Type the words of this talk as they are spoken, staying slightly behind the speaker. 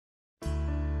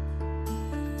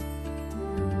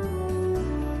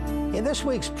In this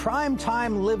week's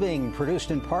Primetime Living,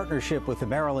 produced in partnership with the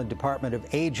Maryland Department of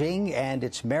Aging and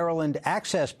its Maryland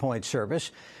Access Point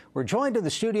service, we're joined in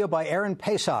the studio by Erin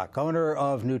Pasock, owner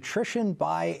of Nutrition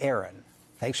by Erin.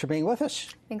 Thanks for being with us.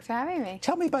 Thanks for having me.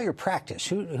 Tell me about your practice.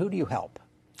 Who do you help?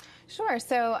 Sure.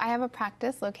 So I have a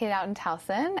practice located out in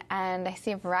Towson, and I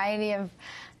see a variety of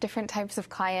different types of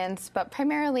clients, but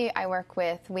primarily I work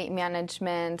with weight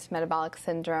management, metabolic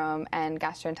syndrome, and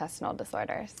gastrointestinal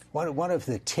disorders. One of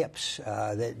the tips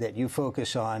that you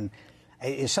focus on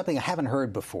is something I haven't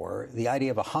heard before, the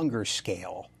idea of a hunger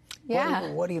scale.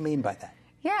 Yeah. What do you mean by that?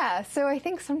 Yeah, so I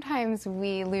think sometimes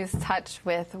we lose touch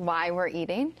with why we're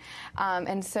eating.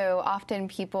 And so often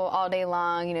people all day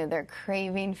long, they're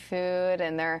craving food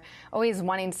and they're always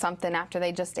wanting something after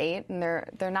they just ate, and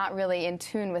they're not really in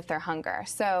tune with their hunger.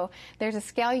 So there's a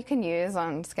scale you can use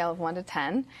on a scale of 1 to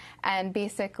 10, and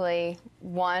basically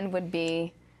 1 would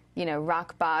be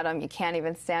rock bottom, you can't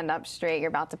even stand up straight, you're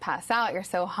about to pass out, you're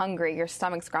so hungry, your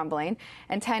stomach's grumbling.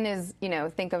 And 10 is,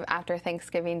 think of after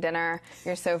Thanksgiving dinner,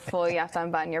 you're so full you have to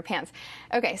unbutton your pants.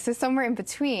 Okay, so somewhere in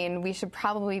between, we should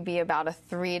probably be about a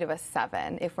 3 to a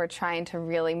 7 if we're trying to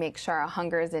really make sure our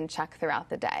hunger is in check throughout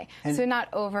the day. And so not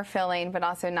overfilling, but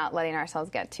also not letting ourselves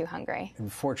get too hungry.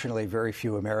 Unfortunately, very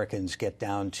few Americans get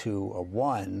down to a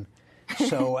 1.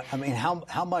 So, I mean,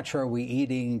 how much are we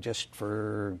eating just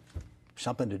for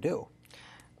something to do?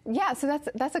 Yeah, so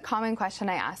that's a common question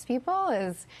I ask people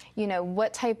is,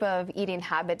 what type of eating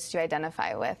habits do you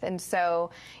identify with? And so,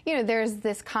 there's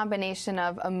this combination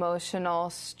of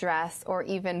emotional stress or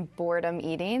even boredom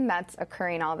eating that's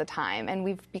occurring all the time. And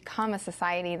we've become a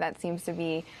society that seems to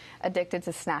be addicted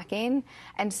to snacking.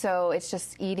 And so it's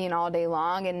just eating all day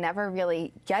long and never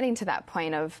really getting to that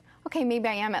point of, okay, maybe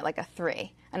I am at like a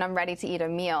 3 and I'm ready to eat a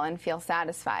meal and feel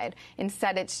satisfied.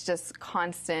 Instead, it's just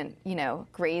constant,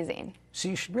 grazing. So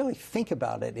you should really think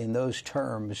about it in those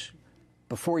terms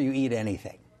before you eat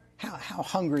anything. How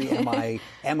hungry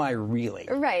am I really?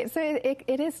 Right. So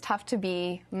it is tough to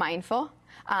be mindful.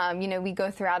 We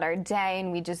go throughout our day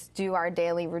and we just do our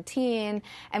daily routine.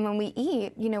 And when we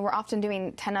eat, we're often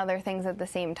doing 10 other things at the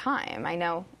same time. I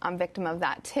know I'm a victim of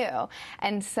that too.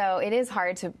 And so it is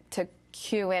hard to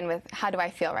cue in with how do I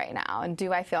feel right now, and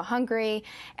do I feel hungry?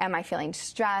 Am I feeling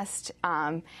stressed?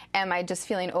 Am I just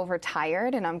feeling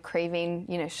overtired and I'm craving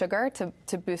sugar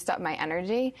to boost up my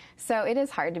energy? So it is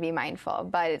hard to be mindful,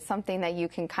 but it's something that you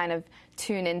can kind of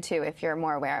tune into if you're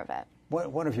more aware of it.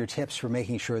 One of your tips for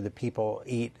making sure that people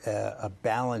eat a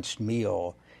balanced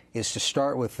meal is to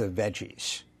start with the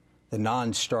veggies, the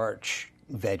non-starch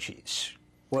veggies.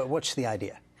 What's the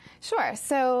idea? Sure.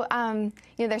 So,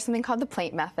 there's something called the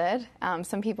plate method.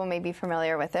 Some people may be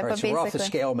familiar with it. Right, but so basically, we're off the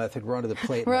scale method, we're onto the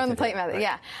plate method. We're on the plate method,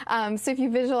 right. Yeah. So if you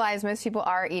visualize, most people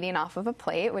are eating off of a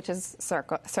plate, which is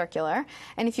circular.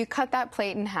 And if you cut that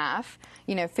plate in half,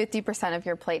 50% of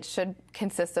your plate should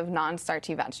consist of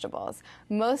non-starchy vegetables.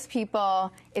 Most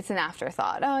people, it's an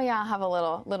afterthought. Oh, yeah, I'll have a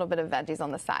little bit of veggies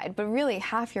on the side. But really,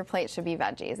 half your plate should be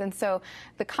veggies. And so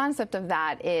the concept of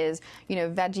that is,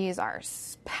 veggies are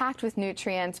packed with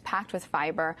nutrients, packed with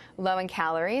fiber, low in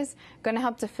calories, going to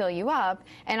help to fill you up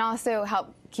and also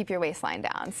help keep your waistline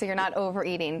down so you're not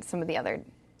overeating some of the other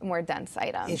more dense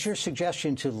items. Is your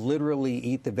suggestion to literally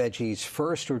eat the veggies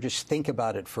first, or just think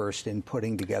about it first in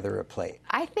putting together a plate?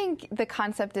 I think the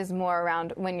concept is more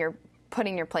around when you're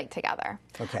putting your plate together.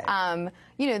 Okay.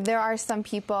 There are some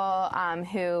people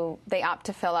who they opt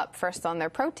to fill up first on their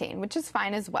protein, which is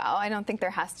fine as well. I don't think there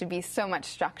has to be so much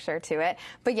structure to it.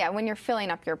 But yeah, when you're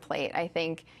filling up your plate, I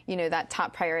think, that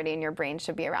top priority in your brain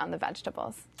should be around the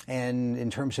vegetables. And in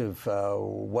terms of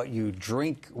what you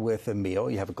drink with a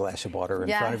meal, you have a glass of water in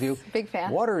front of you. Big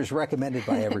fan. Water is recommended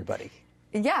by everybody.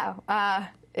 Yeah.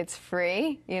 It's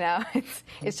free,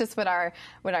 it's just what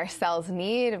our cells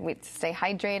need to stay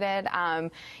hydrated.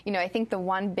 I think the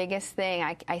one biggest thing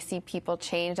I see people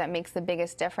change that makes the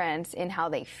biggest difference in how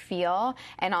they feel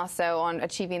and also on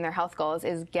achieving their health goals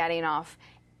is getting off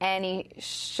any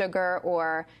sugar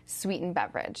or sweetened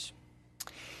beverage.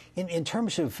 In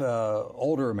terms of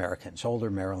older Americans, older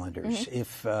Marylanders,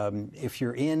 if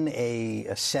you're in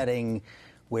a setting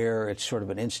where it's sort of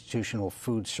an institutional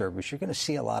food service, you're going to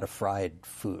see a lot of fried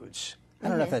foods. I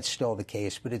don't know if that's still the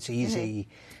case, but it's easy,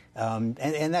 and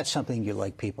that's something you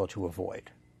like people to avoid.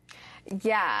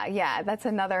 Yeah, that's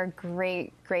another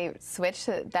great switch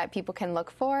that people can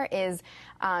look for is,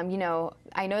 I know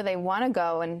they want to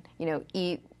go and,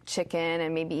 eat chicken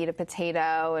and maybe eat a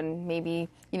potato and maybe,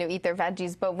 eat their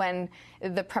veggies. But when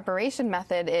the preparation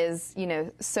method is,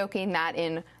 soaking that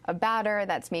in a batter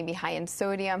that's maybe high in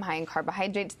sodium, high in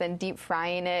carbohydrates, then deep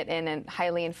frying it in a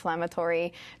highly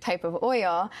inflammatory type of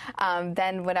oil,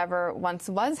 then whatever once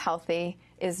was healthy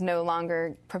is no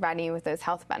longer providing you with those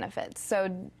health benefits.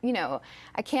 So,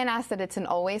 I can't ask that it's an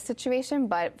always situation,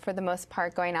 but for the most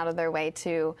part, going out of their way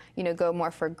to, go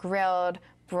more for grilled,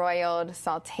 broiled,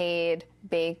 sautéed,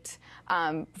 baked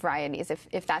varieties,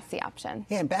 if that's the option.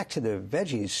 Yeah, and back to the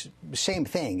veggies, same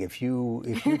thing. If you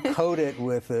coat it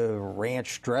with a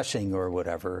ranch dressing or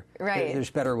whatever, right,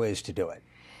 there's better ways to do it.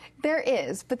 There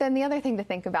is, but then the other thing to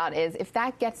think about is if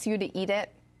that gets you to eat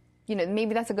it,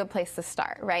 maybe that's a good place to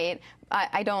start, right?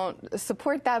 I don't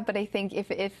support that, but I think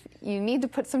if you need to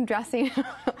put some dressing,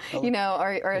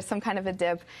 or some kind of a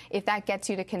dip, if that gets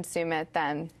you to consume it,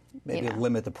 then maybe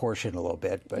limit the portion a little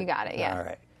bit. But you got it, yeah. All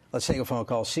right. Let's take a phone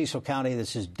call. Cecil County,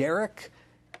 this is Derek.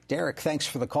 Derek, thanks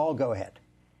for the call. Go ahead.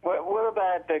 What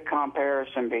about the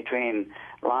comparison between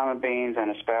lima beans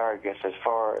and asparagus as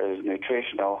far as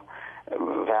nutritional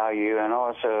value, and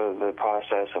also the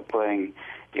process of putting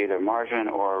either margarine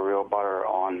or real butter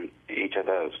on each of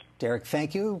those? Derek,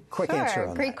 thank you. Quick answer on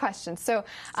that. Great question. So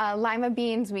lima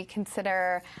beans we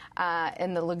consider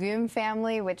in the legume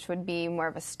family, which would be more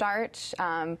of a starch,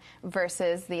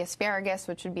 versus the asparagus,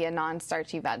 which would be a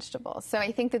non-starchy vegetable. So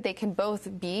I think that they can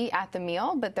both be at the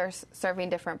meal, but they're serving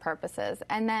different purposes.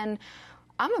 And then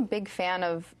I'm a big fan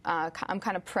of, I'm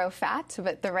kind of pro-fat,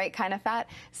 but the right kind of fat.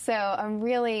 So I'm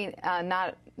really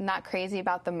not crazy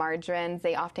about the margarines.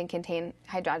 They often contain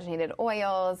hydrogenated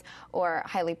oils or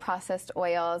highly processed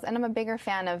oils. And I'm a bigger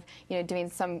fan of,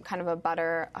 doing some kind of a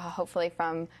butter, hopefully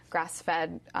from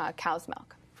grass-fed cow's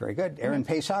milk. Very good. Erin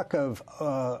Pasock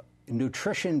of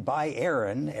Nutrition by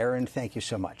Erin. Erin, thank you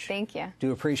so much. Thank you.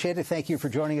 Do appreciate it. Thank you for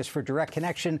joining us for Direct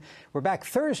Connection. We're back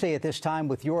Thursday at this time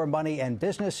with Your Money and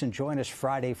Business, and join us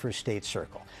Friday for State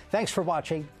Circle. Thanks for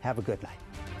watching. Have a good night.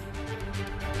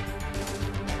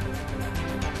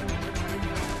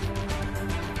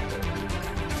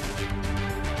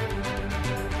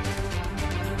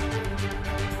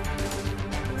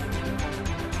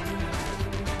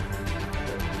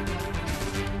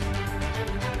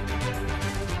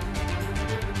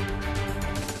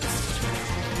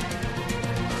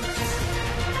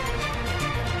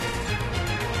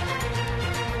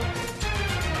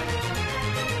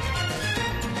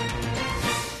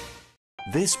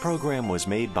 This program was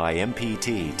made by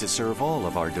MPT to serve all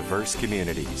of our diverse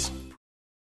communities.